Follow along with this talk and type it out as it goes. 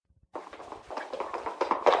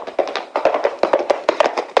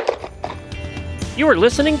You are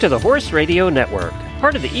listening to the Horse Radio Network,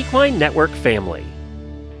 part of the Equine Network family.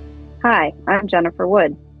 Hi, I'm Jennifer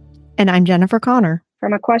Wood. And I'm Jennifer Connor.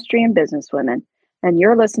 From Equestrian Businesswomen. And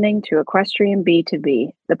you're listening to Equestrian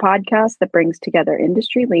B2B, the podcast that brings together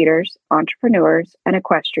industry leaders, entrepreneurs, and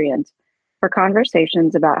equestrians for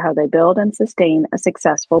conversations about how they build and sustain a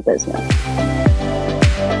successful business.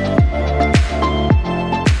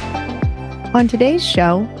 On today's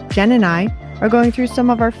show, Jen and I are going through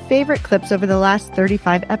some of our favorite clips over the last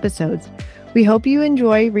 35 episodes. We hope you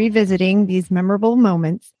enjoy revisiting these memorable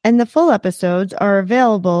moments, and the full episodes are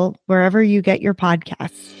available wherever you get your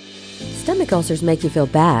podcasts. Stomach ulcers make you feel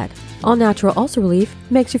bad. All Natural Ulcer Relief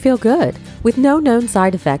makes you feel good. With no known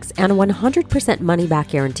side effects and a 100% money-back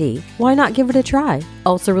guarantee, why not give it a try?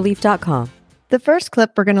 UlcerRelief.com. The first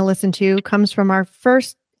clip we're going to listen to comes from our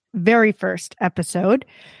very first episode,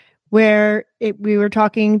 where we were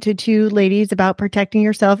talking to two ladies about protecting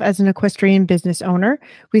yourself as an equestrian business owner.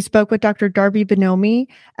 We spoke with Dr. Darby Bonomi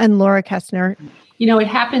and Laura Kessner. You know, it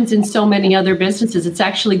happens in so many other businesses. It's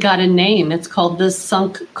actually got a name. It's called the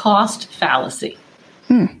sunk cost fallacy.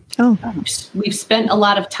 Oh, we've spent a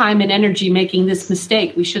lot of time and energy making this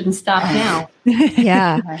mistake. We shouldn't stop now.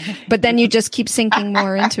 Yeah. But then you just keep sinking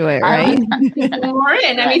more into it, right? More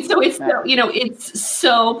in. I mean, so it's, it's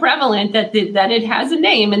so prevalent that it has a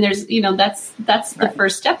name, and there's, that's the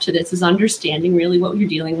first step to this, is understanding really what you're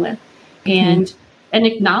dealing with and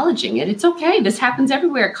acknowledging it. It's okay. This happens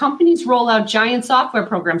everywhere. Companies roll out giant software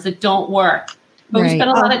programs that don't work, but we spend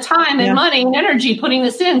a lot of time and money and energy putting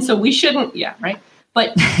this in. So we shouldn't. Yeah. Right.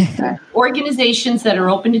 But organizations that are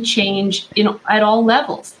open to change, at all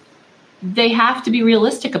levels, they have to be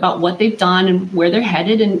realistic about what they've done and where they're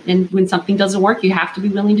headed. And when something doesn't work, you have to be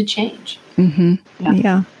willing to change. Mm-hmm.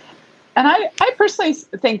 Yeah. And I personally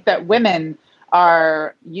think that women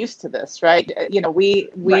are used to this, right? We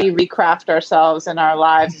recraft ourselves in our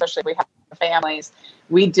lives, especially if we have families.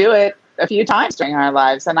 We do it a few times during our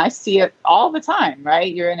lives, and I see it all the time,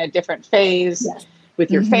 right? You're in a different phase. Yes. With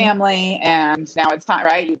your family, and now it's time,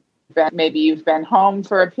 right? You've been home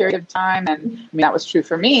for a period of time, and that was true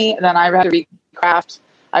for me. Then I had to recraft.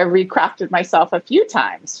 I recrafted myself a few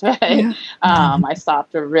times, right? Yeah. I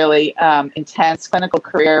stopped a really intense clinical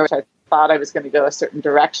career, which I thought I was going to go a certain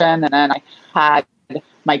direction, and then I had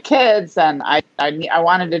my kids, and I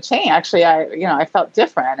wanted to change. Actually, I felt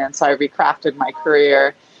different, and so I recrafted my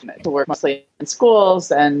career to work mostly in schools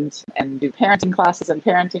and do parenting classes and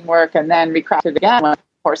parenting work, and then recrafted again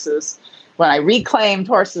when I reclaimed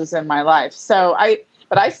horses in my life. So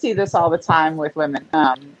I see this all the time with women,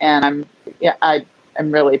 and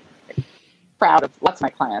I'm really proud of lots of my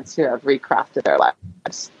clients who have recrafted their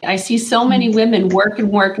lives. I see so many women work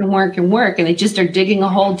and work and work and work, and they just are digging a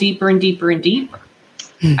hole deeper and deeper and deeper.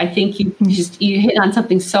 I think you hit on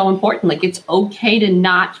something so important. Like, it's okay to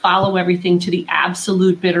not follow everything to the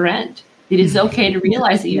absolute bitter end. It is okay to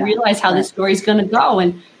realize that you realize how this story is going to go,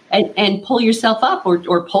 and pull yourself up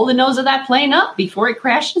or pull the nose of that plane up before it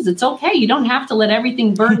crashes. It's okay. You don't have to let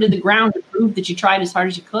everything burn to the ground to prove that you tried as hard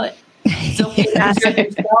as you could. It's okay to serve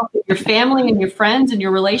yourself, your family, and your friends, and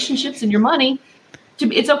your relationships, and your money.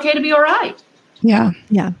 It's okay to be all right. Yeah.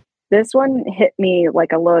 Yeah. This one hit me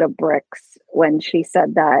like a load of bricks when she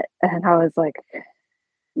said that. And I was like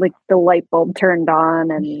the light bulb turned on,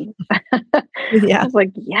 and I was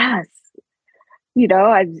like, yes,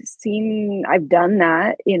 I've done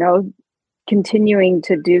that, continuing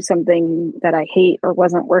to do something that I hate or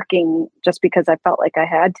wasn't working just because I felt like I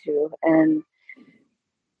had to. And,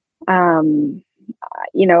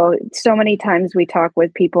 so many times we talk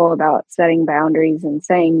with people about setting boundaries and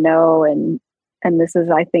saying no. And this is,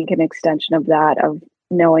 I think, an extension of that, of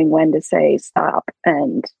knowing when to say stop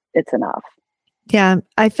and it's enough. Yeah.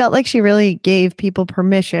 I felt like she really gave people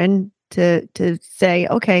permission to say,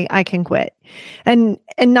 okay, I can quit. And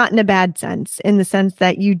not in a bad sense, in the sense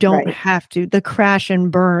that you don't have to, the crash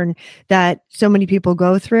and burn that so many people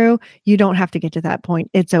go through, you don't have to get to that point.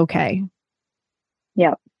 It's okay.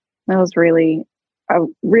 Yeah. That was a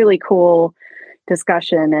really cool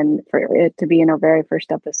discussion. And for it to be in our very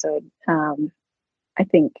first episode, I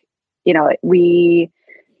think, we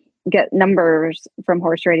get numbers from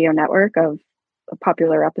Horse Radio Network of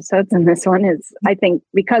popular episodes. And this one is, I think,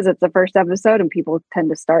 because it's the first episode and people tend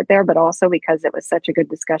to start there, but also because it was such a good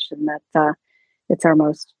discussion that it's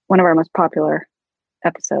one of our most popular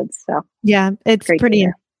episodes. So yeah, it's pretty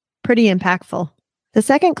impactful. The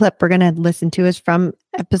second clip we're going to listen to is from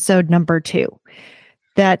episode number 2.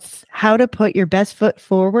 That's how to put your best foot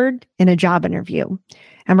forward in a job interview.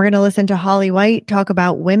 And we're going to listen to Holly White talk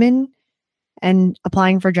about women and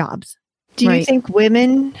applying for jobs. Do you think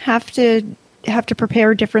women have to have to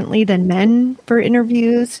prepare differently than men for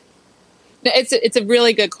interviews? It's a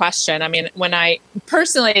really good question. I mean, when I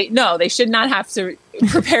personally, no, they should not have to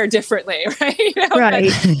prepare differently, right?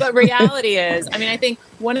 Right. But reality is, I mean, I think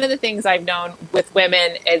one of the things I've known with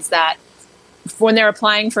women is that when they're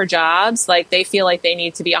applying for jobs, like they feel like they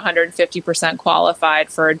need to be 150% qualified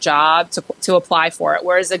for a job to apply for it.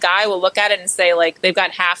 Whereas a guy will look at it and say, like, they've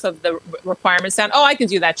got half of the requirements down. Oh, I can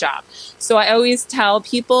do that job. So I always tell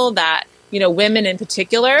people that, women in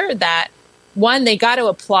particular, that one, they got to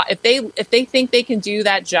apply. If they think they can do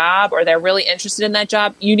that job or they're really interested in that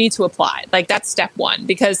job, you need to apply. Like, that's step one,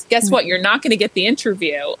 because guess what? You're not going to get the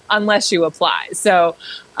interview unless you apply. So,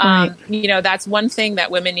 that's one thing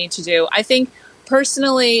that women need to do. I think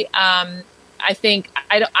personally, I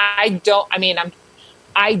don't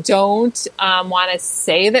want to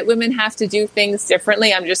say that women have to do things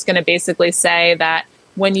differently. I'm just going to basically say that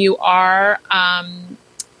when you are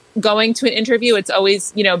going to an interview, it's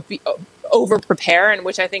always, over prepare, and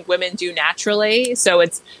which I think women do naturally. So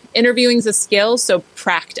it's interviewing is a skill. So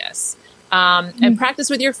practice, and practice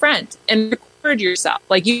with your friend and record yourself.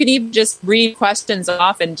 Like, you can even just read questions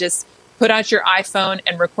off and just put out your iPhone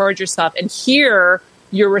and record yourself and hear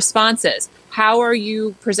your responses. How are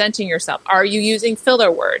you presenting yourself? Are you using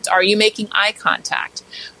filler words? Are you making eye contact?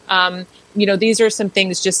 These are some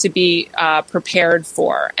things just to be prepared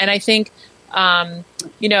for. And I think,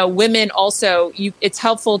 women also, it's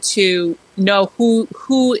helpful to know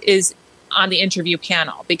who is on the interview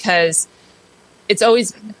panel, because it's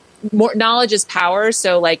always more knowledge is power.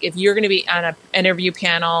 So like, if you're going to be on an interview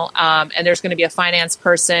panel, and there's going to be a finance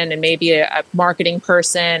person and maybe a marketing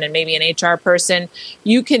person and maybe an HR person,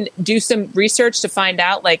 you can do some research to find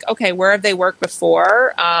out, like, okay, where have they worked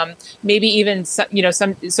before? Maybe even,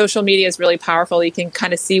 some social media is really powerful. You can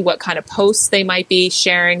kind of see what kind of posts they might be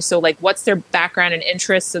sharing. So like, what's their background and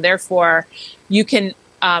interests? So therefore you can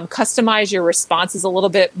customize your responses a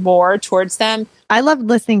little bit more towards them. I love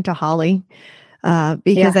listening to Holly.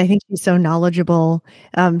 Because I think she's so knowledgeable.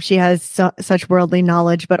 She has such worldly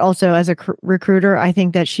knowledge, but also as a recruiter, I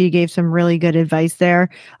think that she gave some really good advice there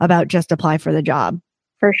about just apply for the job.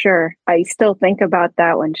 For sure. I still think about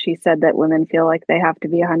that when she said that women feel like they have to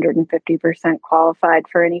be 150% qualified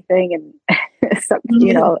for anything. And,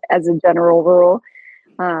 as a general rule,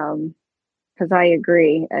 because I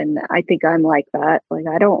agree. And I think I'm like that. Like,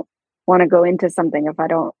 I don't want to go into something if I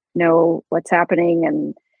don't know what's happening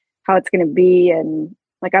and how it's going to be. And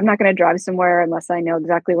like, I'm not going to drive somewhere unless I know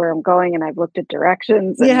exactly where I'm going and I've looked at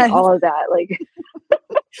directions and all of that. Like,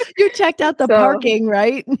 you checked out the parking,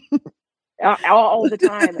 right? all the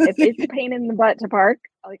time. If it's a pain in the butt to park,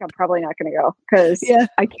 like, I'm probably not going to go, because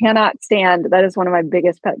I cannot stand, that is one of my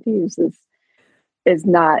biggest pet peeves is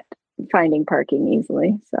not finding parking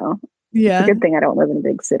easily. So it's a good thing I don't live in a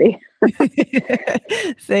big city.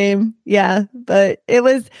 Same. Yeah. But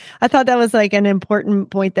I thought that was like an important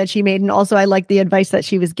point that she made. And also I like the advice that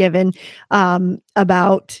she was given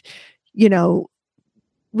about,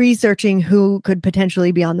 researching who could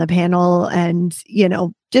potentially be on the panel, and,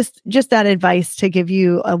 just that advice to give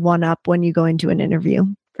you a one-up when you go into an interview.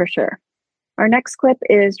 For sure. Our next clip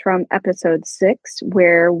is from episode 6,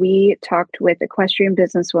 where we talked with equestrian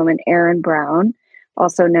businesswoman Erin Brown,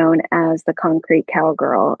 also known as the Concrete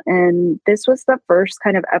Cowgirl. And this was the first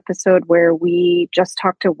kind of episode where we just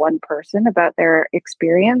talked to one person about their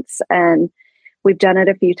experience. And we've done it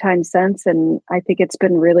a few times since. And I think it's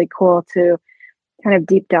been really cool to kind of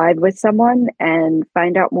deep dive with someone and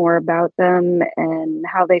find out more about them and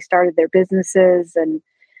how they started their businesses.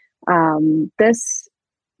 And this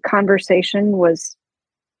conversation was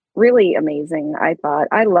really amazing. I thought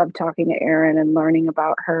I loved talking to Erin and learning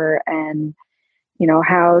about her, and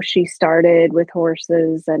how she started with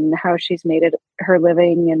horses and how she's made it her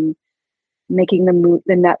living and making the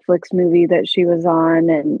Netflix movie that she was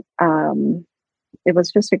on. And it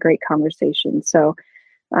was just a great conversation. So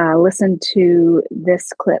listen to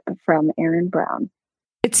this clip from Erin Brown.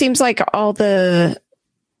 It seems like all the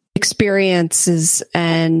experiences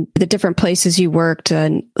and the different places you worked,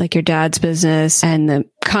 and like your dad's business and the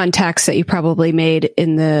contacts that you probably made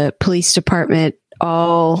in the police department,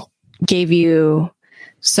 all gave you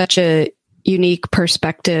such a unique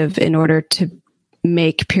perspective in order to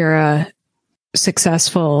make Pura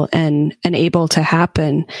successful and able to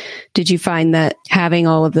happen. Did you find that having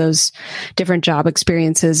all of those different job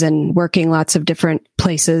experiences and working lots of different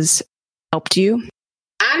places helped you?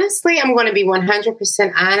 Honestly, I'm going to be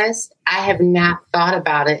 100% honest. I have not thought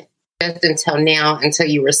about it just until now, until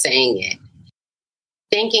you were saying it.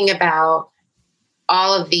 Thinking about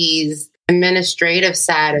all of these administrative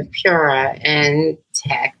side of Pura and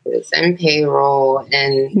taxes and payroll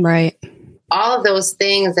and all of those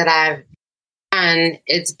things that I've done,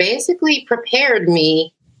 it's basically prepared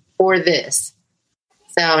me for this.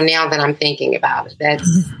 So now that I'm thinking about it,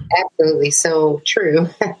 that's absolutely so true.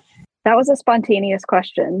 That was a spontaneous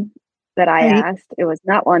question that I asked. It was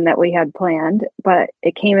not one that we had planned, but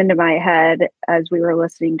it came into my head as we were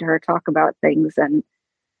listening to her talk about things. And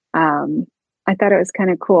I thought it was kind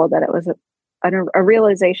of cool that it was a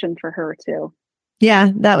realization for her too.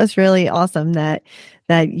 Yeah, that was really awesome that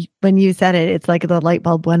when you said it, it's like the light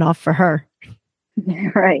bulb went off for her.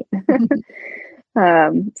 Right.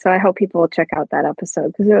 So I hope people will check out that episode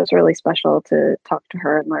because it was really special to talk to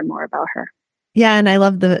her and learn more about her. Yeah, and I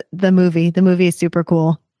love the movie. The movie is super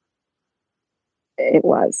cool. It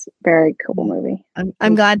was very cool movie.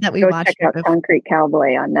 I'm glad that we watched check out Concrete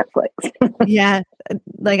Cowboy on Netflix. Yeah,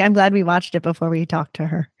 like I'm glad we watched it before we talked to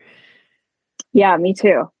her. Yeah, me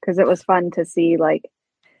too. Because it was fun to see like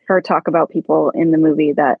her talk about people in the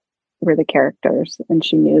movie that were the characters, and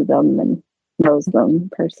she knew them and knows them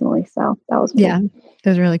personally. So that was cool. Yeah, it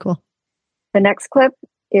was really cool. The next clip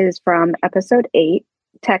is from episode 8,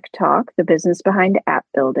 Tech Talk, the business behind app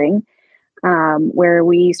building, where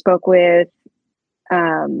we spoke with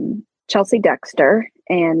Chelsea Dexter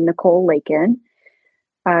and Nicole Lakin.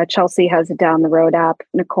 Chelsea has a Down the Road app.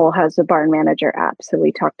 Nicole has a Barn Manager app. So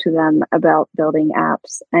we talked to them about building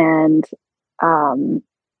apps, and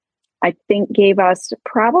I think gave us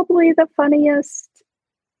probably the funniest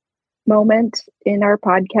moment in our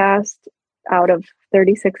podcast out of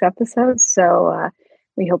 36 episodes. So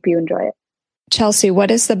we hope you enjoy it. Chelsea, what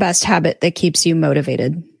is the best habit that keeps you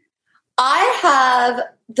motivated? I have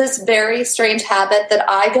this very strange habit that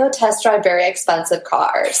I go test drive very expensive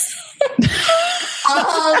cars.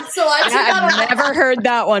 So I've never heard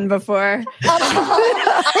that one before.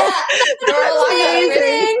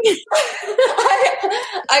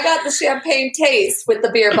 I got the champagne taste with the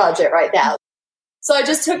beer budget right now. So I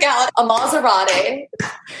just took out a Maserati.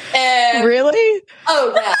 And really?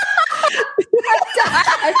 Oh, yeah.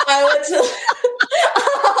 I went to...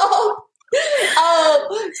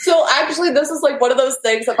 so actually, this is like one of those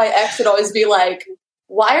things that my ex would always be like,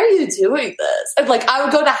 why are you doing this? And like, I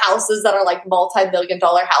would go to houses that are like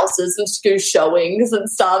multi-million-dollar houses and just do showings and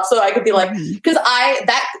stuff. So I could be like, because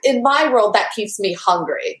that in my world, that keeps me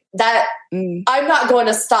hungry. I'm not going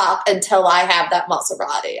to stop until I have that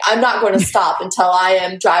Maserati. I'm not going to stop until I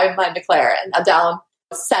am driving my McLaren down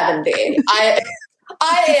 70. I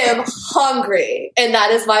am hungry, and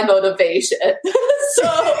that is my motivation.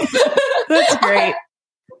 So that's great.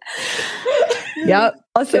 Yep.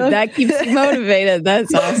 Awesome. That keeps you motivated.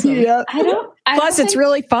 That's awesome. Yep. Plus, it's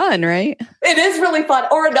really fun, right? It is really fun.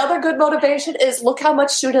 Or another good motivation is look how much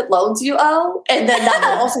student loans you owe, and then that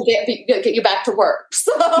will also get you back to work.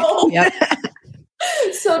 So, yep.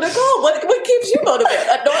 So Nicole, what keeps you motivated?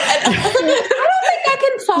 I don't think I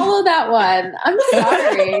can follow that one. I'm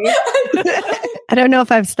sorry. I don't know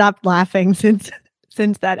if I've stopped laughing since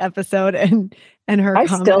that episode and her I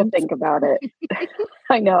comments. Still think about it.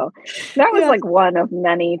 I know. That was like one of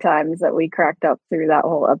many times that we cracked up through that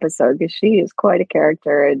whole episode because she is quite a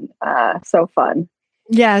character and so fun.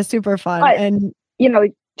 Yeah, super fun. But, and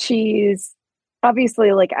she's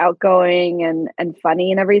obviously like outgoing and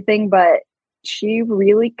funny and everything, but she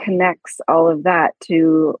really connects all of that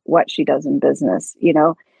to what she does in business,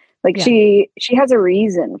 Like she has a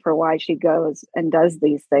reason for why she goes and does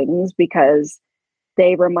these things because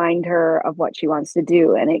they remind her of what she wants to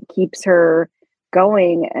do, and it keeps her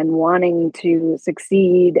going and wanting to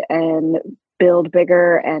succeed and build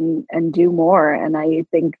bigger and do more. And I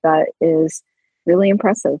think that is really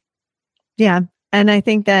impressive. Yeah. And I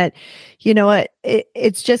think that,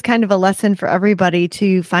 it's just kind of a lesson for everybody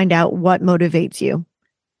to find out what motivates you.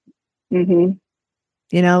 Mm-hmm.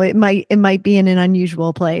 It might be in an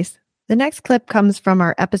unusual place. The next clip comes from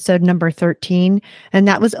our episode number 13, and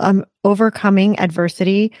that was Overcoming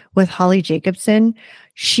Adversity with Holly Jacobson.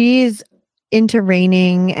 She's into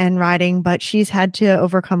reining and riding, but she's had to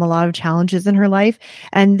overcome a lot of challenges in her life.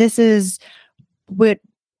 And this is what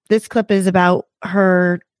this clip is about,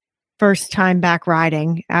 her first time back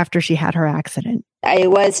riding after she had her accident. I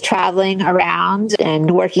was traveling around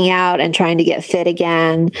and working out and trying to get fit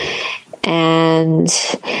again. And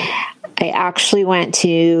I actually went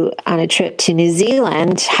on a trip to New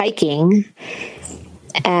Zealand hiking,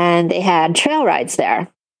 and they had trail rides there.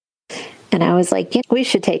 And I was like, we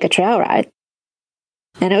should take a trail ride.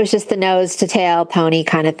 And it was just the nose to tail pony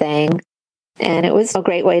kind of thing. And it was a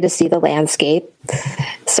great way to see the landscape.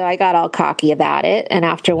 So I got all cocky about it. And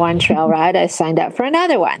after one trail ride, I signed up for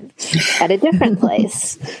another one at a different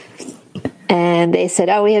place. And they said,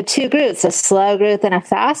 oh, we have 2 groups, a slow group and a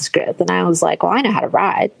fast group. And I was like, well, I know how to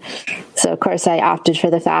ride. So, of course, I opted for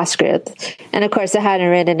the fast group. And, of course, I hadn't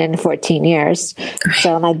ridden in 14 years.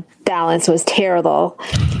 So my balance was terrible.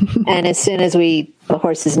 And as soon as the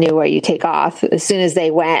horses knew where you take off, as soon as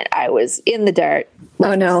they went, I was in the dirt.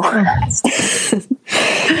 Oh, no.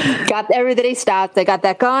 Everybody stopped. I got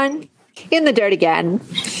that going, in the dirt again.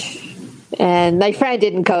 And my friend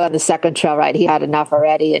didn't go on the second trail ride. He had enough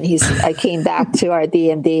already. And I came back to our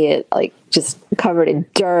D&D like just covered in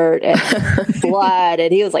dirt and blood.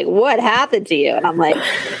 And he was like, what happened to you? And I'm like,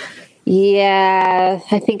 yeah,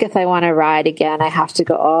 I think if I want to ride again, I have to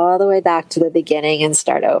go all the way back to the beginning and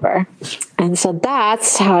start over. And so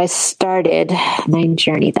that's how I started my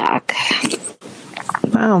journey back.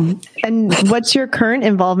 Wow. And what's your current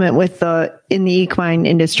involvement in the equine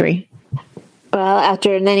industry? Well,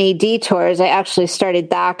 after many detours, I actually started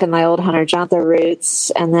back in my old hunter-gatherer roots,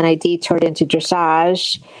 and then I detoured into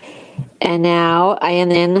dressage. And now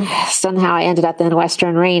somehow I ended up in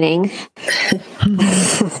Western reining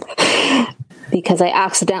because I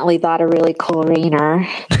accidentally bought a really cool reiner.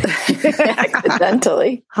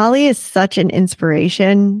 Accidentally. Holly is such an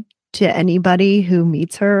inspiration to anybody who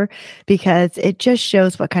meets her because it just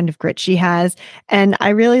shows what kind of grit she has. And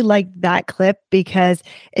I really like that clip because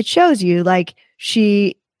it shows you like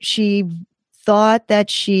she thought that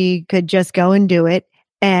she could just go and do it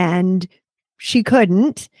and she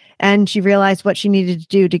couldn't. And she realized what she needed to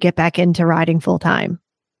do to get back into riding full time.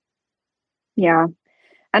 Yeah.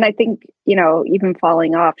 And I think, even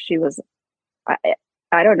falling off, she was,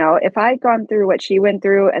 I don't know, if I'd gone through what she went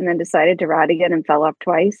through and then decided to ride again and fell off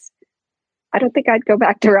twice, I don't think I'd go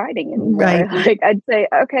back to riding anymore. Right. Like I'd say,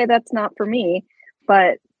 okay, that's not for me.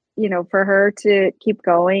 But, for her to keep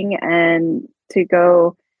going and to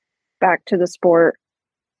go back to the sport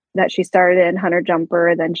that she started in, hunter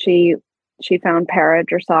jumper, then she found para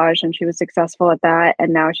dressage and she was successful at that.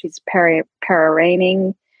 And now she's para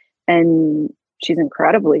reining and she's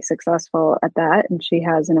incredibly successful at that. And she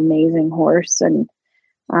has an amazing horse. And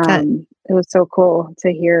it was so cool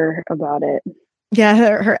to hear about it. Yeah,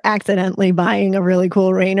 her accidentally buying a really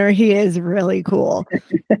cool reiner. He is really cool.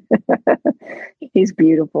 He's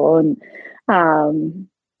beautiful. And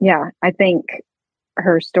I think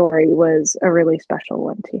her story was a really special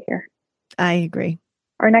one to hear. I agree.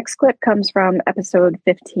 Our next clip comes from episode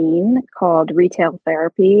 15 called Retail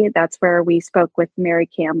Therapy. That's where we spoke with Mary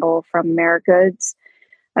Campbell from Marigoods,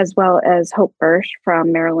 as well as Hope Bursch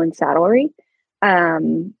from Maryland Saddlery.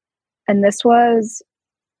 And this was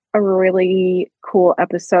a really cool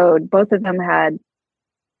episode. Both of them had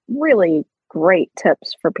really great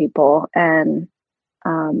tips for people. And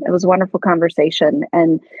it was a wonderful conversation.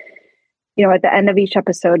 And, at the end of each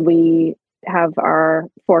episode, we have our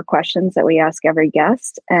 4 questions that we ask every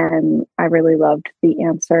guest. And I really loved the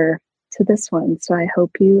answer to this one. So I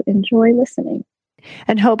hope you enjoy listening.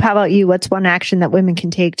 And Hope, how about you? What's one action that women can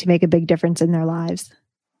take to make a big difference in their lives?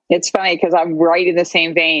 It's funny because I'm right in the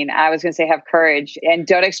same vein. I was going to say have courage and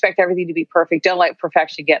don't expect everything to be perfect. Don't let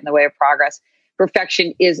perfection get in the way of progress.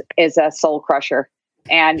 Perfection is a soul crusher.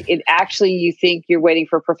 And it actually, you think you're waiting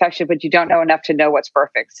for perfection, but you don't know enough to know what's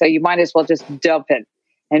perfect. So you might as well just dump it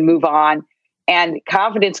and move on. And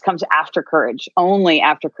confidence comes after courage, only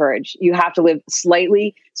after courage. You have to live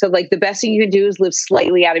slightly. So like the best thing you can do is live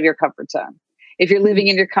slightly out of your comfort zone. If you're living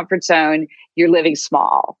in your comfort zone, you're living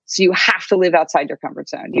small. So you have to live outside your comfort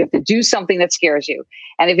zone. You have to do something that scares you.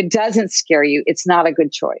 And if it doesn't scare you, it's not a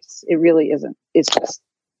good choice. It really isn't. It's just,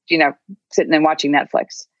 sitting and watching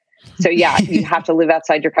Netflix. So yeah, you have to live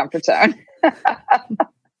outside your comfort zone.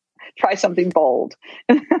 Try something bold.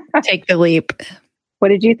 Take the leap. What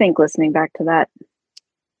did you think listening back to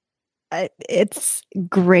that? It's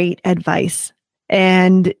great advice.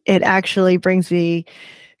 And it actually brings me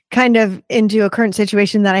kind of into a current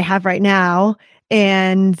situation that I have right now.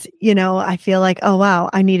 And, I feel like, oh, wow,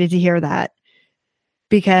 I needed to hear that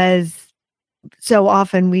because so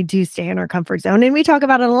often we do stay in our comfort zone and we talk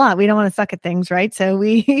about it a lot. We don't want to suck at things, right? So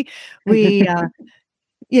we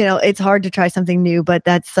it's hard to try something new, but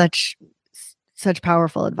that's such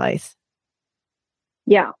powerful advice.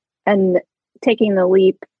 Yeah. And taking the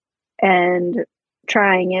leap and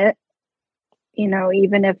trying it,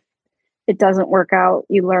 even if it doesn't work out,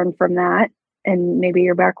 you learn from that and maybe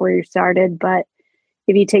you're back where you started. But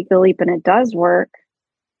if you take the leap and it does work,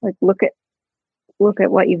 like look at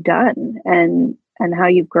what you've done and how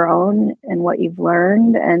you've grown and what you've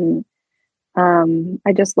learned. And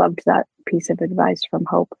I just loved that piece of advice from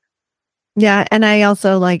Hope. Yeah. And I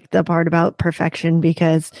also like the part about perfection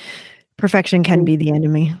because perfection can be the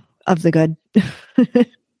enemy of the good.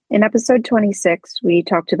 In episode 26, we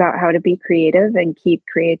talked about how to be creative and keep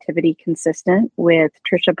creativity consistent with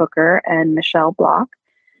Trisha Booker and Michelle Block.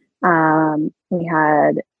 We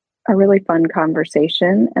had a really fun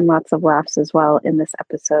conversation and lots of laughs as well in this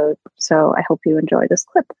episode. So I hope you enjoy this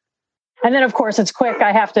clip. And then, of course, it's quick.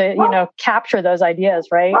 I have to, capture those ideas,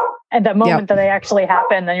 right? And the moment that they actually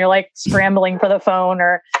happen, then you're like scrambling for the phone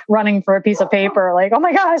or running for a piece of paper, like, oh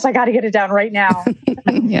my gosh, I got to get it down right now.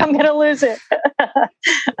 I'm going to lose it.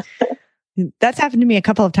 That's happened to me a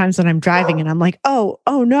couple of times when I'm driving and I'm like, oh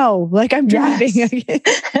no, like I'm driving.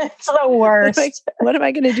 It's the worst. Like, what am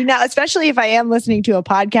I going to do now? Especially if I am listening to a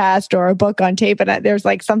podcast or a book on tape and there's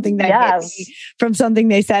like something that hit me from something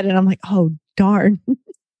they said. And I'm like, oh, darn.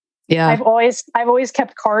 Yeah. I've always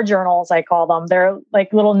kept car journals, I call them. They're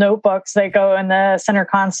like little notebooks that go in the center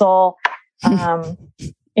console,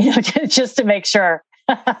 just to make sure.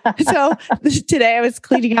 So today I was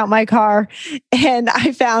cleaning out my car and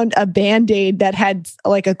I found a Band-Aid that had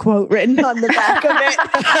like a quote written on the back of it.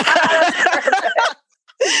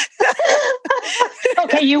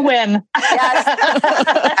 Okay, you win. Yes.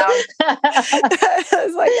 I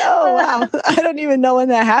was like, oh, wow. I don't even know when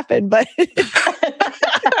that happened, but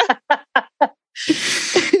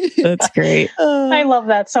that's great. I love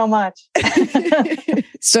that so much.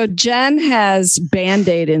 So Jen has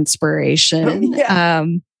Band-Aid inspiration. Yeah.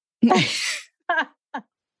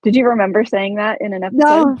 Did you remember saying that in an episode?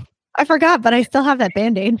 No, I forgot, but I still have that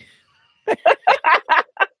Band-Aid.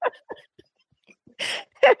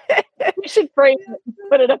 You should frame it and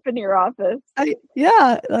put it up in your office.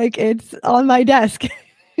 Like it's on my desk.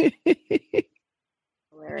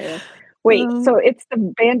 Hilarious. Wait, so it's the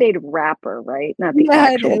Band-Aid wrapper, right? Not the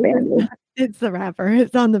actual Band-Aid. It's the wrapper.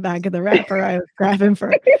 It's on the back of the wrapper. I was grabbing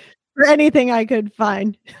for anything I could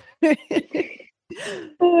find. I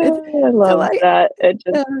love that. It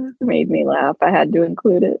just made me laugh. I had to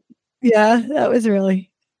include it. Yeah,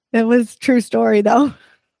 it was true story though.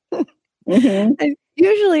 Mm-hmm.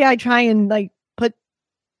 Usually I try and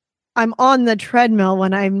I'm on the treadmill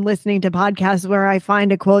when I'm listening to podcasts where I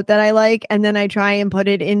find a quote that I like and then I try and put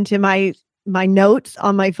it into my notes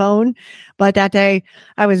on my phone. But that day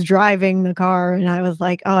I was driving the car and I was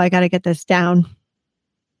like, oh, I got to get this down.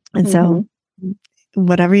 And so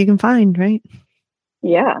whatever you can find, right?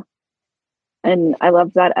 Yeah. And I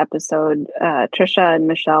loved that episode. Trisha and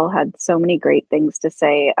Michelle had so many great things to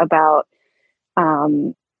say about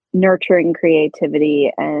nurturing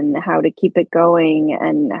creativity and how to keep it going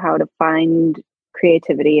and how to find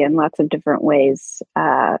creativity in lots of different ways.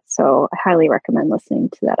 So I highly recommend listening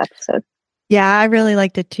to that episode. Yeah, I really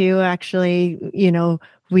liked it too. Actually,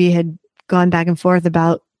 we had gone back and forth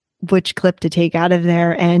about which clip to take out of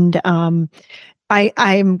there. And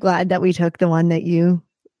I'm glad that we took the one that you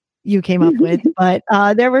came up with, but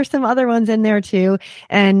there were some other ones in there too.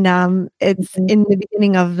 And it's in the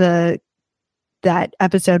beginning of that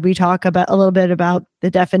episode, we talk about a little bit about the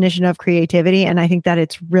definition of creativity. And I think that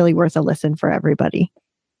it's really worth a listen for everybody.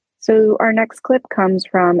 So our next clip comes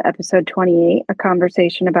from episode 28, a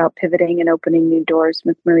conversation about pivoting and opening new doors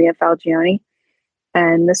with Maria Falgione.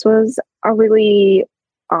 And this was a really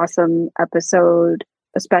awesome episode,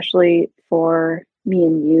 especially for me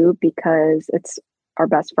and you, because it's our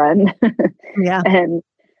best friend. Yeah. And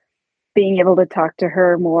being able to talk to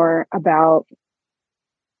her more about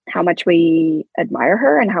how much we admire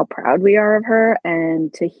her and how proud we are of her,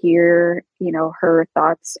 and to hear, her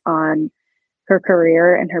thoughts on her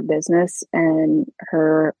career and her business and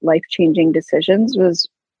her life-changing decisions was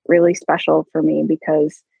really special for me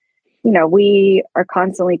because, we are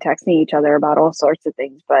constantly texting each other about all sorts of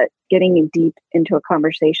things, but getting deep into a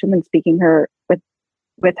conversation and speaking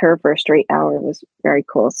with her for a straight hour was very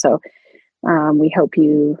cool. So we hope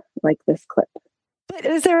you like this clip. But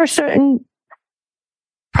is there a certain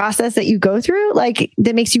process that you go through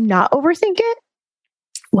that makes you not overthink it?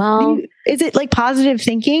 Well, is it like positive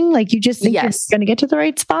thinking? Like you just think you're going to get to the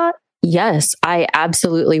right spot? Yes, I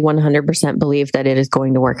absolutely 100% believe that it is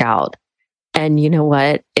going to work out. And you know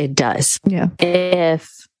what? It does. Yeah. If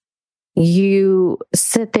you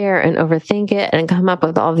sit there and overthink it and come up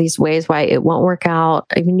with all these ways why it won't work out,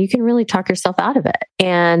 I mean, you can really talk yourself out of it.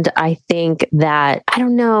 And I think that, I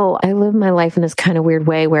don't know, I live my life in this kind of weird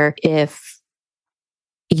way where if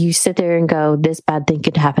you sit there and go, this bad thing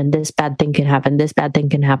could happen, this bad thing can happen, this bad thing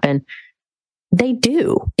can happen, they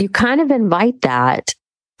do. You kind of invite that.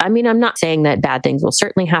 I mean, I'm not saying that bad things will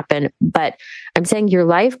certainly happen, but I'm saying your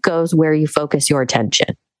life goes where you focus your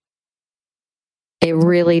attention. It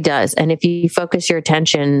really does. And if you focus your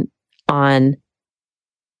attention on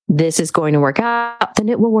this is going to work out, then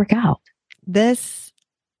it will work out. This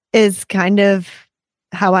is kind of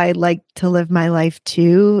how I like to live my life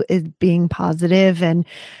too, is being positive and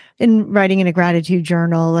writing in a gratitude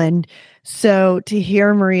journal. And so to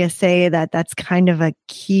hear Maria say that that's kind of a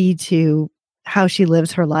key to how she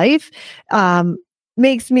lives her life,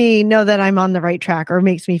 makes me know that I'm on the right track, or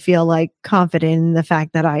makes me feel like confident in the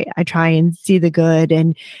fact that I try and see the good,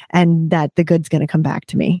 and that the good's going to come back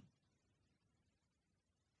to me.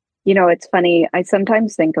 You know, it's funny. I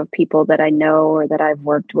sometimes think of people that I know or that I've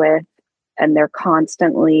worked with, and they're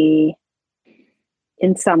constantly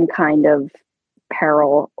in some kind of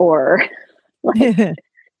peril, or like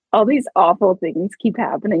all these awful things keep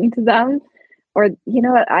happening to them. Or, you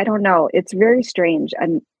know, I don't know. It's very strange.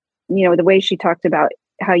 And, you know, the way she talked about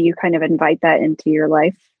how you kind of invite that into your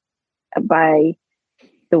life by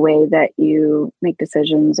the way that you make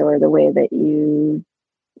decisions, or the way that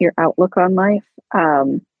your outlook on life.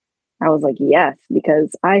 I was like, yes,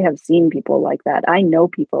 because I have seen people like that. I know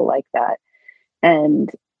people like that. And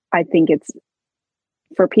I think it's,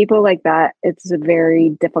 for people like that, it's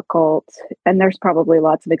very difficult. And there's probably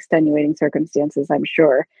lots of extenuating circumstances, I'm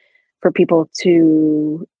sure, for people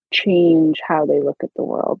to change how they look at the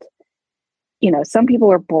world. You know, some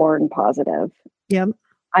people are born positive. Yep.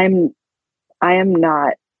 I am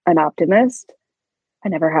not an optimist. I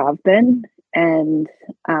never have been. And,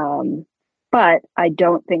 but I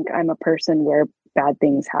don't think I'm a person where bad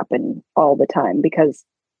things happen all the time, because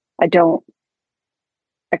I don't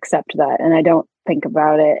accept that and I don't think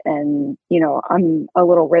about it. And, you know, I'm a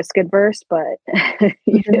little risk adverse, but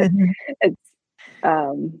it's,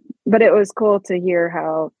 but it was cool to hear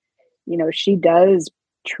how, you know, she does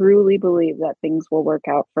truly believe that things will work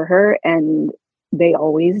out for her, and they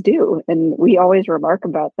always do. And we always remark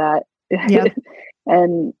about that. Yep.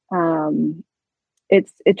 And,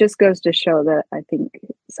 it just goes to show that I think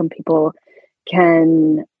some people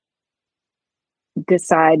can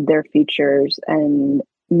decide their futures and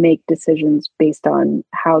make decisions based on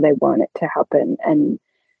how they want it to happen,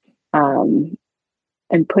 and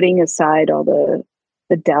putting aside all the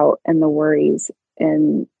doubt and the worries,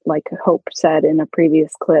 and like Hope said in a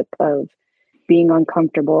previous clip, of being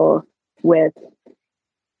uncomfortable with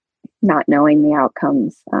not knowing the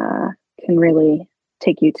outcomes, can really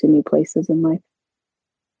take you to new places in life.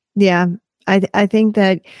 Yeah. I think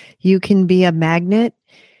that you can be a magnet.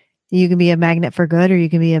 You can be a magnet for good, or you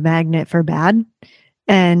can be a magnet for bad.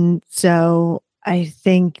 And so I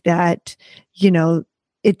think that, you know,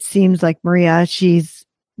 it seems like Maria, she's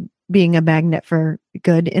being a magnet for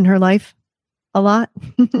good in her life a lot.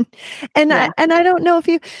 And yeah. I don't know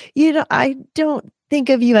if you know, I don't think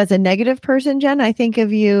of you as a negative person, Jen. I think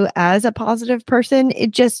of you as a positive person.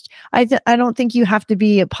 It just, I don't think you have to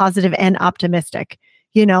be positive and optimistic.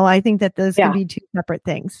 You know, I think that those can be two separate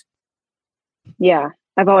things. Yeah.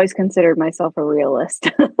 I've always considered myself a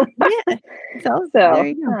realist. Yeah. So there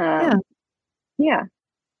you go. Yeah.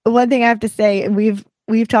 One thing I have to say, and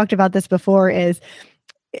we've talked about this before, is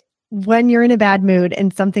when you're in a bad mood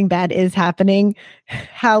and something bad is happening,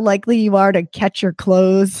 how likely you are to catch your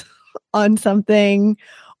clothes on something,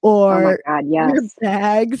 or your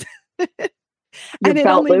bags. Your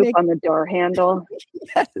belt loop on the door handle.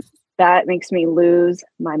 Yes. That makes me lose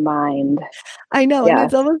my mind. I know. Yeah. And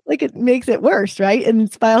it's almost like it makes it worse, right?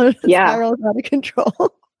 And spirals out of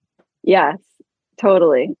control. Yes,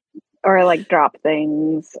 totally. Or like drop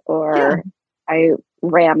things, or I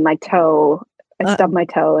ram my toe. I stubbed my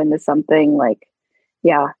toe into something, like,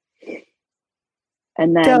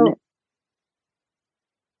 and then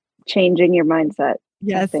changing your mindset.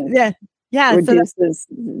 Yes. Reduces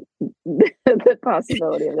the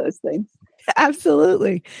possibility of those things.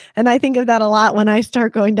 Absolutely. And I think of that a lot when I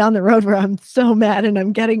start going down the road where I'm so mad and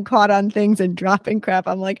I'm getting caught on things and dropping crap.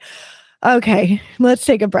 I'm like, okay, let's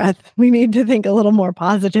take a breath. We need to think a little more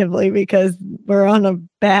positively, because we're on a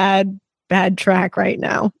bad track right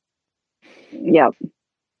now. Yep.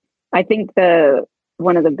 I think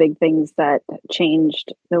one of the big things that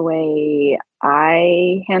changed the way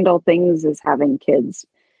I handle things is having kids,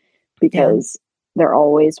 because they're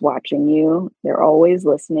always watching you. They're always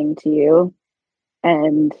listening to you.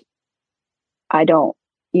 And I don't,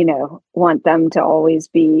 want them to always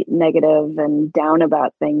be negative and down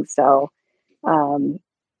about things. So,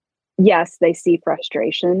 yes, they see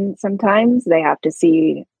frustration sometimes. They have to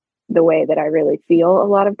see the way that I really feel a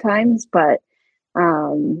lot of times. But,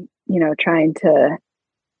 trying to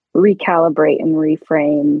recalibrate and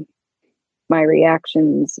reframe my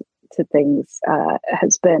reactions to things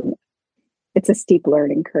it's a steep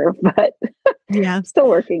learning curve, but I'm still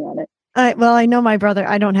working on it. Well, I know my brother,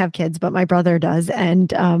 I don't have kids, but my brother does.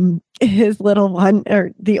 And his little one,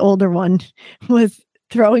 or the older one, was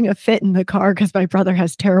throwing a fit in the car because my brother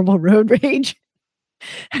has terrible road rage.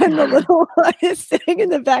 And the little one is sitting in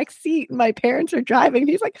the back seat and my parents are driving. And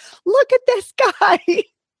he's like, look at this guy.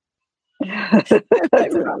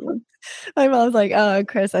 My mom's like, oh,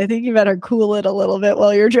 Chris, I think you better cool it a little bit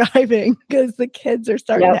while you're driving because the kids are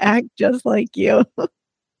starting to act just like you.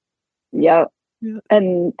 Yep. Yeah.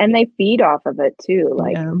 And they feed off of it too.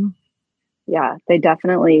 Like, they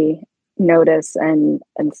definitely notice and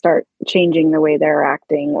start changing the way they're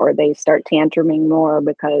acting, or they start tantruming more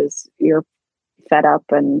because you're fed up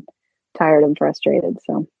and tired and frustrated.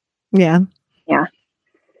 So yeah,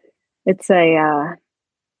 it's a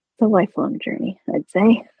lifelong journey, I'd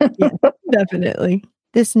say. Yeah, definitely.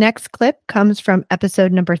 This next clip comes from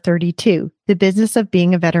episode number 32, The Business of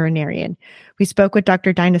Being a Veterinarian. We spoke with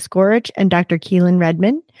Dr. Dinah Skorich and Dr. Keelan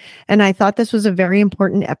Redmond, and I thought this was a very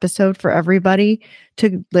important episode for everybody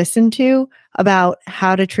to listen to about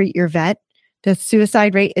how to treat your vet. The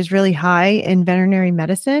suicide rate is really high in veterinary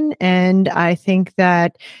medicine, and I think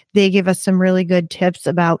that they give us some really good tips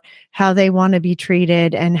about how they want to be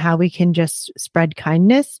treated and how we can just spread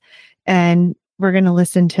kindness. And we're going to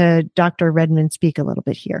listen to Dr. Redmond speak a little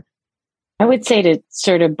bit here. I would say, to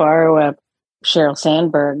sort of borrow a Sheryl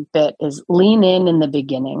Sandberg bit, is lean in the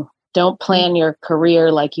beginning. Don't plan your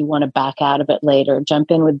career like you want to back out of it later. Jump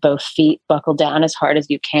in with both feet, buckle down as hard as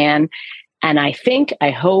you can. And I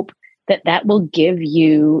hope that will give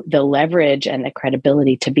you the leverage and the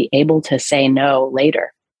credibility to be able to say no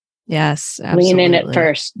later. Yes, absolutely. Lean in at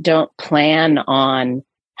first. Don't plan on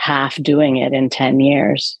half doing it in 10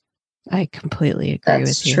 years. I completely agree with you.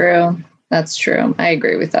 That's true. That's true. I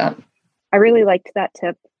agree with that. I really liked that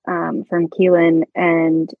tip from Keelan.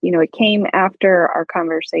 And, it came after our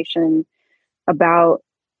conversation about,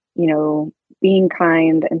 being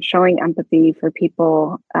kind and showing empathy for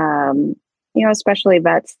people, especially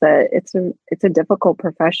vets, that it's a difficult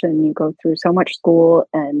profession. You go through so much school,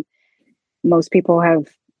 and most people have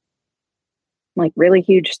like really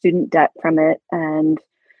huge student debt from it. And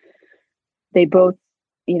they both,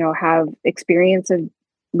 have experience of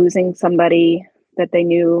losing somebody that they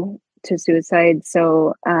knew to suicide.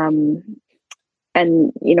 So,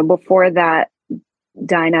 before that,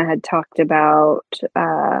 Dinah had talked about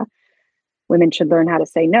women should learn how to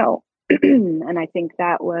say no. And I think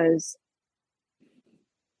that was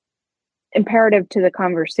imperative to the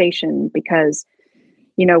conversation because,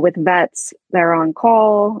 with vets, they're on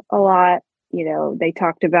call a lot. They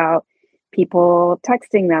talked about people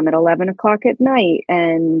texting them at 11 o'clock at night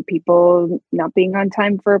and people not being on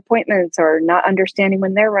time for appointments or not understanding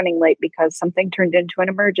when they're running late because something turned into an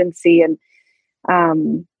emergency. And,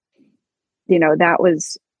 that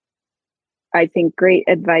was, I think, great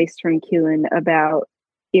advice from Keelan about,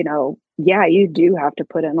 you do have to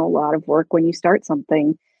put in a lot of work when you start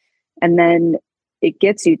something. And then it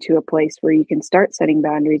gets you to a place where you can start setting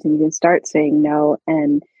boundaries and you can start saying no.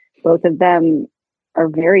 And both of them are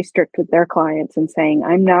very strict with their clients and saying,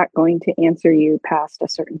 I'm not going to answer you past a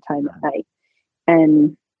certain time at night.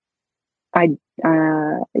 And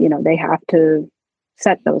they have to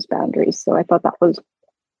set those boundaries. So I thought that was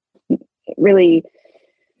really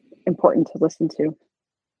important to listen to.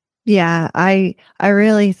 Yeah, I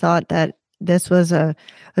really thought that this was a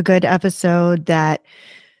good episode that,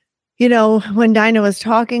 when Dinah was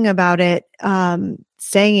talking about it,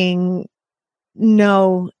 saying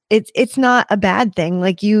no, it's not a bad thing.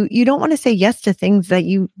 Like you don't want to say yes to things that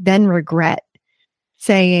you then regret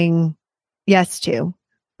saying yes to.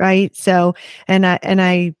 Right. So, and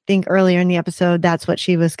I think earlier in the episode, that's what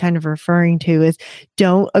she was kind of referring to is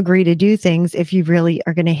don't agree to do things if you really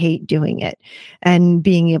are going to hate doing it and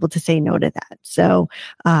being able to say no to that. So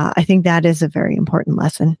I think that is a very important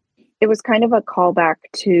lesson. It was kind of a callback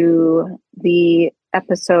to the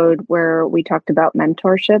episode where we talked about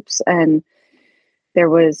mentorships, and there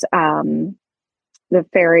was the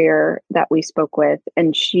farrier that we spoke with,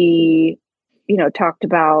 and she, talked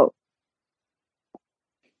about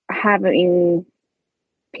having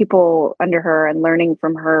people under her and learning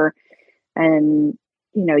from her. And,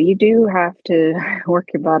 you do have to work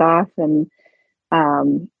your butt off, and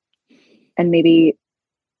maybe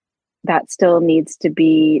that still needs to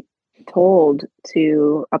be told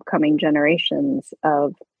to upcoming generations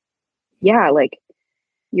of, like,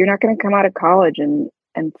 you're not going to come out of college and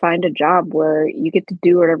find a job where you get to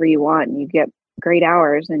do whatever you want and you get great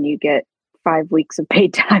hours and you get 5 weeks of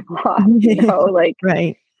paid time off,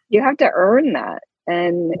 right. You have to earn that.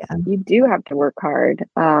 And you do have to work hard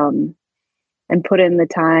and put in the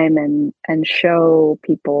time and show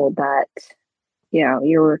people that,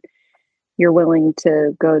 you're willing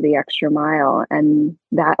to go the extra mile. And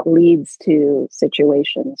that leads to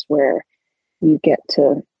situations where you get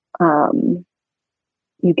to,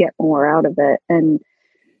 you get more out of it. And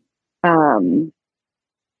And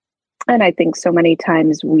I think so many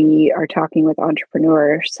times we are talking with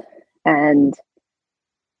entrepreneurs, and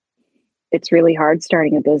it's really hard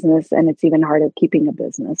starting a business, and it's even harder keeping a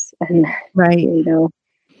business. And right,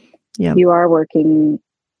 you are working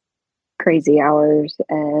crazy hours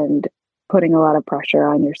and putting a lot of pressure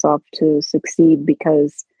on yourself to succeed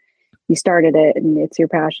because you started it and it's your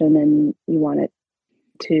passion and you want it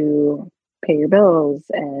to pay your bills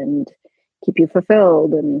and keep you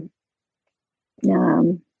fulfilled. And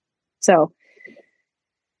so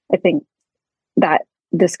I think that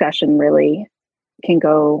discussion really can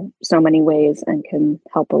go so many ways and can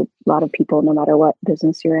help a lot of people no matter what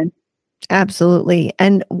business you're in. Absolutely.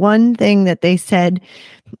 And one thing that they said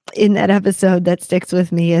in that episode that sticks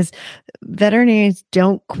with me is veterinarians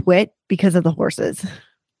don't quit because of the horses.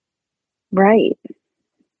 Right.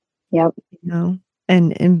 Yep.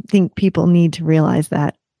 And think people need to realize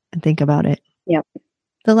that and think about it. Yep.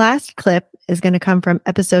 The last clip is going to come from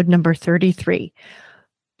episode number 33,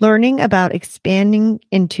 learning about expanding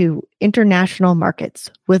into international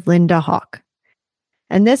markets with Linda Hawk.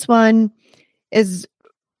 And this one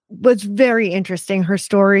was very interesting. Her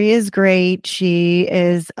story is great. She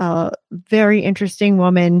is a very interesting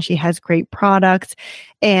woman. She has great products.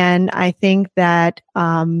 And I think that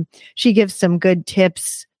she gives some good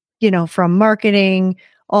tips, from marketing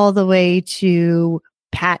all the way to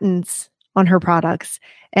patents on her products.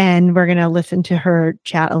 And we're going to listen to her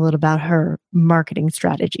chat a little about her marketing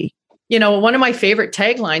strategy. One of my favorite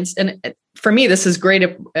taglines, and for me, this is great,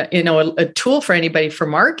 a tool for anybody for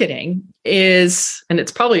marketing is, and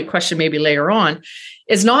it's probably a question maybe later on,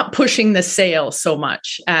 is not pushing the sale so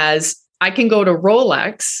much as I can go to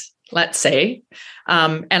Rolex, let's say,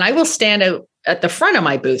 and I will stand out at the front of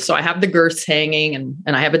my booth. So I have the girths hanging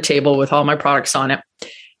and I have a table with all my products on it.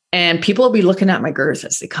 And people will be looking at my girths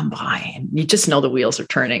as they come by and you just know the wheels are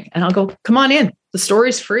turning. And I'll go, come on in. The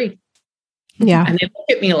story's free. Yeah. And they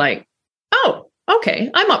look at me like, oh,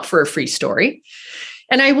 okay, I'm up for a free story.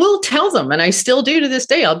 And I will tell them, and I still do to this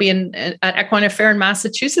day. I'll be at Equine Fair in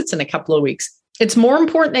Massachusetts in a couple of weeks. It's more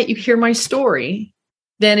important that you hear my story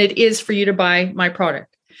than it is for you to buy my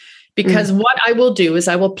product. Because what I will do is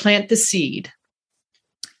I will plant the seed,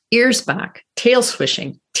 ears back, tail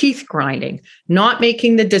swishing, teeth grinding, not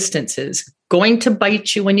making the distances, going to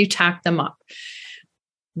bite you when you tack them up.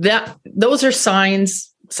 Those are signs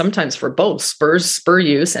sometimes for both spur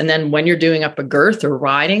use. And then when you're doing up a girth or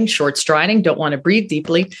riding, short striding, don't want to breathe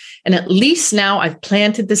deeply. And at least now I've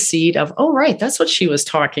planted the seed of, oh, right, that's what she was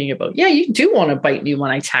talking about. Yeah, you do want to bite me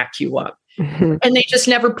when I tack you up. Mm-hmm. And they just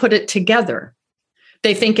never put it together.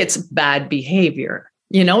 They think it's bad behavior,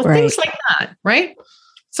 things like that. Right.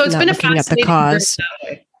 So it's been a fascinating cause.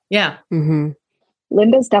 Yeah. Mm-hmm.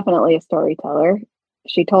 Linda's definitely a storyteller.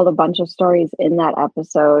 She told a bunch of stories in that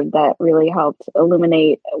episode that really helped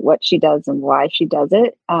illuminate what she does and why she does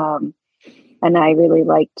it. And I really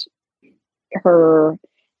liked her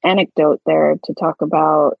anecdote there to talk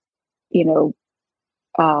about,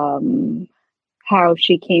 how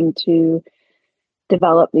she came to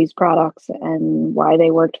develop these products and why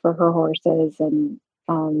they worked for her horses. And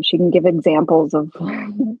she can give examples of,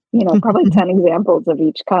 probably 10 examples of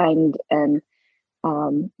each kind. And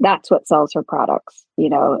that's what sells her products.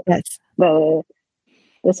 Yes. The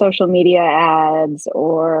social media ads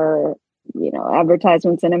or,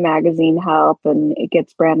 advertisements in a magazine help and it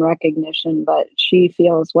gets brand recognition, but she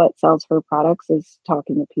feels what sells her products is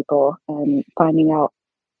talking to people and finding out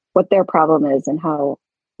what their problem is and how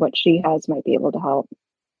what she has might be able to help.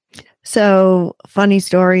 So, funny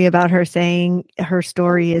story about her saying her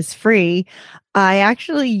story is free. I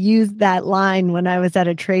actually used that line when I was at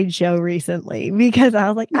a trade show recently because I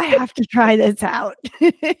was like, I have to try this out.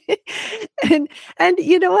 and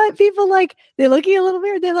you know what? People they look at you a little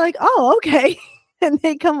weird. They're like, oh, okay. And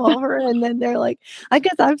they come over and then they're like, I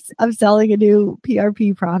guess I'm selling a new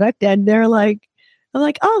PRP product. And they're like, I'm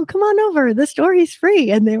like, oh, come on over. The story's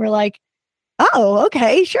free. And they were like, oh,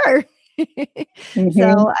 okay, sure. Mm-hmm.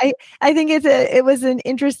 So I think it was an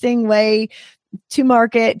interesting way to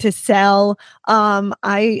market, to sell.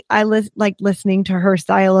 I like listening to her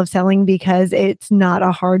style of selling because it's not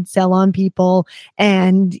a hard sell on people.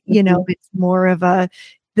 And, it's more of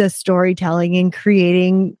the storytelling and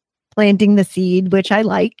planting the seed, which I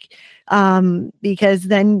like. Because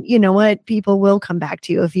then, what, people will come back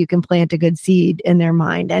to you if you can plant a good seed in their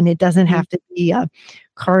mind, and it doesn't have to be a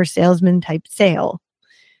car salesman type sale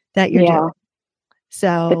that you're doing.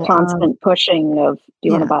 So the constant pushing of, do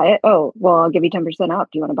you want to buy it? Oh, well, I'll give you 10% off.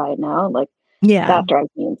 Do you want to buy it now? That drives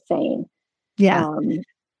me insane. Yeah.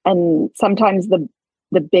 And sometimes the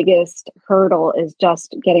biggest hurdle is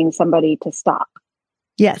just getting somebody to stop.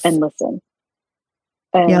 Yes. And listen.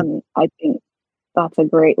 And I think that's a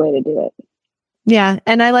great way to do it. Yeah.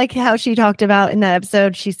 And I like how she talked about in that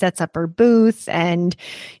episode, she sets up her booth and,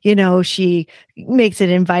 she makes it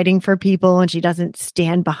inviting for people and she doesn't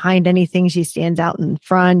stand behind anything. She stands out in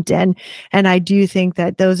front. And I do think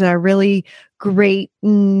that those are really great,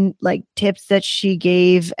 tips that she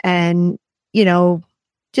gave. And,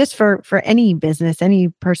 just for any business, any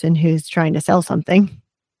person who's trying to sell something,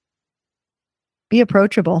 be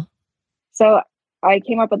approachable. So I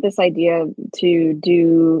came up with this idea to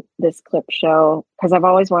do this clip show because I've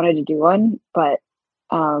always wanted to do one, but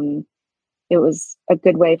it was a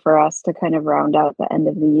good way for us to kind of round out the end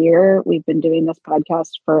of the year. We've been doing this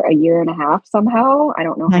podcast for a year and a half somehow. I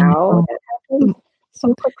don't know how it happened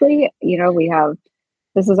so quickly.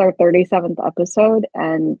 This is our 37th episode,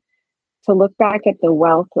 and to look back at the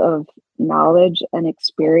wealth of knowledge and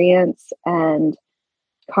experience and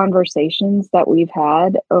conversations that we've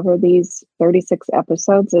had over these 36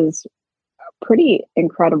 episodes is pretty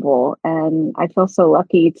incredible. And I feel so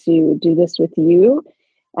lucky to do this with you.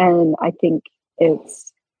 And I think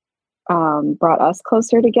it's brought us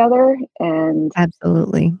closer together. And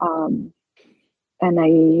absolutely. And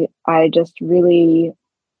I just really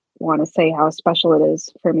want to say how special it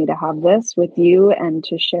is for me to have this with you and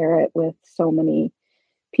to share it with so many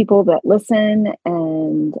people that listen,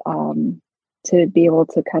 and to be able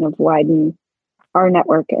to kind of widen our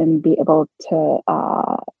network and be able to,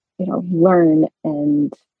 learn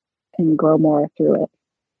and grow more through it.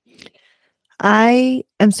 I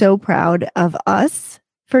am so proud of us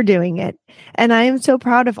for doing it. And I am so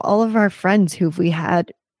proud of all of our friends who we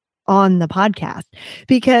had on the podcast,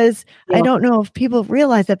 because I don't know if people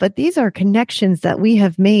realize it, but these are connections that we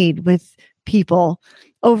have made with people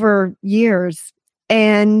over years.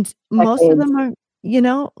 And most of them are,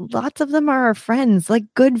 lots of them are our friends, like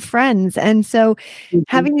good friends. And so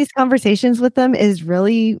having these conversations with them is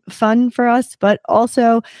really fun for us. But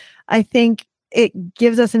also, I think it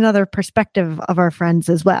gives us another perspective of our friends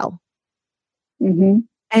as well. Mm-hmm.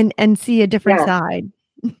 And see a different side.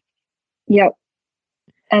 Yep.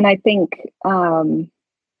 And I think the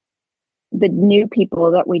new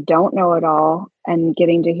people that we don't know at all, and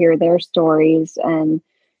getting to hear their stories and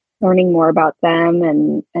learning more about them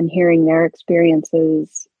and hearing their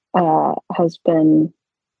experiences has been,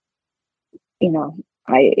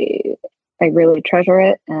 I really treasure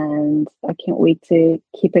it, and I can't wait to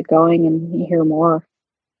keep it going and hear more.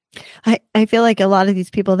 I feel like a lot of these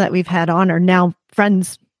people that we've had on are now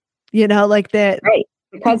friends, like that. Right.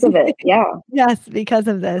 Because of it. Yeah. Yes. Because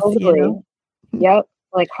of this. Totally. Yep.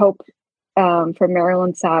 Like Hope from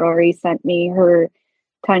Maryland Saddlery sent me her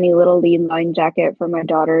tiny little lead line jacket for my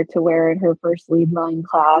daughter to wear in her first lead line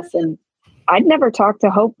class. And I'd never talked to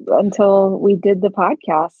Hope until we did the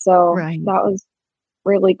podcast. So that was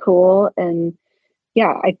really cool. And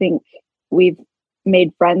yeah, I think we've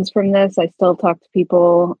made friends from this. I still talk to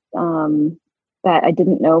people that I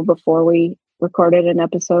didn't know before we recorded an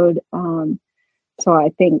episode. So I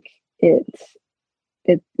think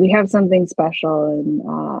we have something special, and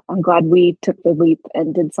I'm glad we took the leap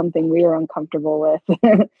and did something we were uncomfortable with.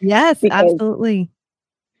 Yes, absolutely.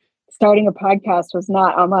 Starting a podcast was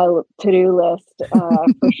not on my to-do list for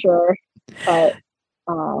sure, but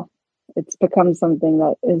it's become something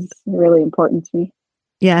that is really important to me.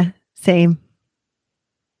 Yeah, same.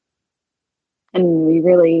 And we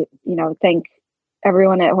really, thank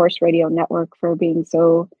everyone at Horse Radio Network for being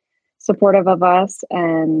so supportive of us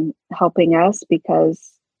and helping us,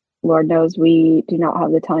 because Lord knows we do not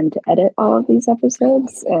have the time to edit all of these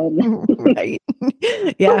episodes and for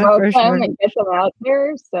sure. and get them out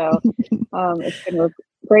there. So it's been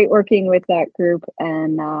great working with that group,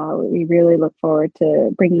 and we really look forward to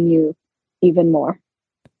bringing you even more.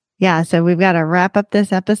 Yeah, so we've got to wrap up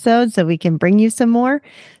this episode so we can bring you some more.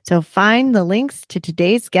 So find the links to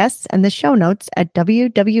today's guests and the show notes at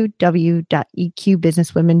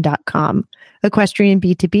www.eqbusinesswomen.com. Equestrian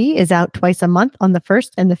B2B is out twice a month on the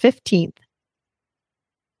 1st and the 15th.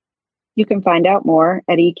 You can find out more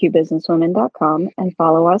at eqbusinesswomen.com and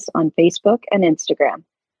follow us on Facebook and Instagram.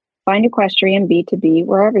 Find Equestrian B2B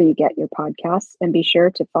wherever you get your podcasts, and be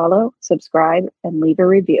sure to follow, subscribe, and leave a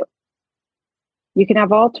review. You can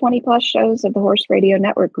have all 20 plus shows of the Horse Radio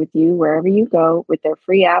Network with you wherever you go with their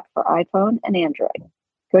free app for iPhone and Android.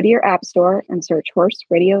 Go to your app store and search Horse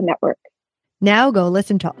Radio Network. Now go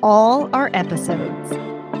listen to all our episodes.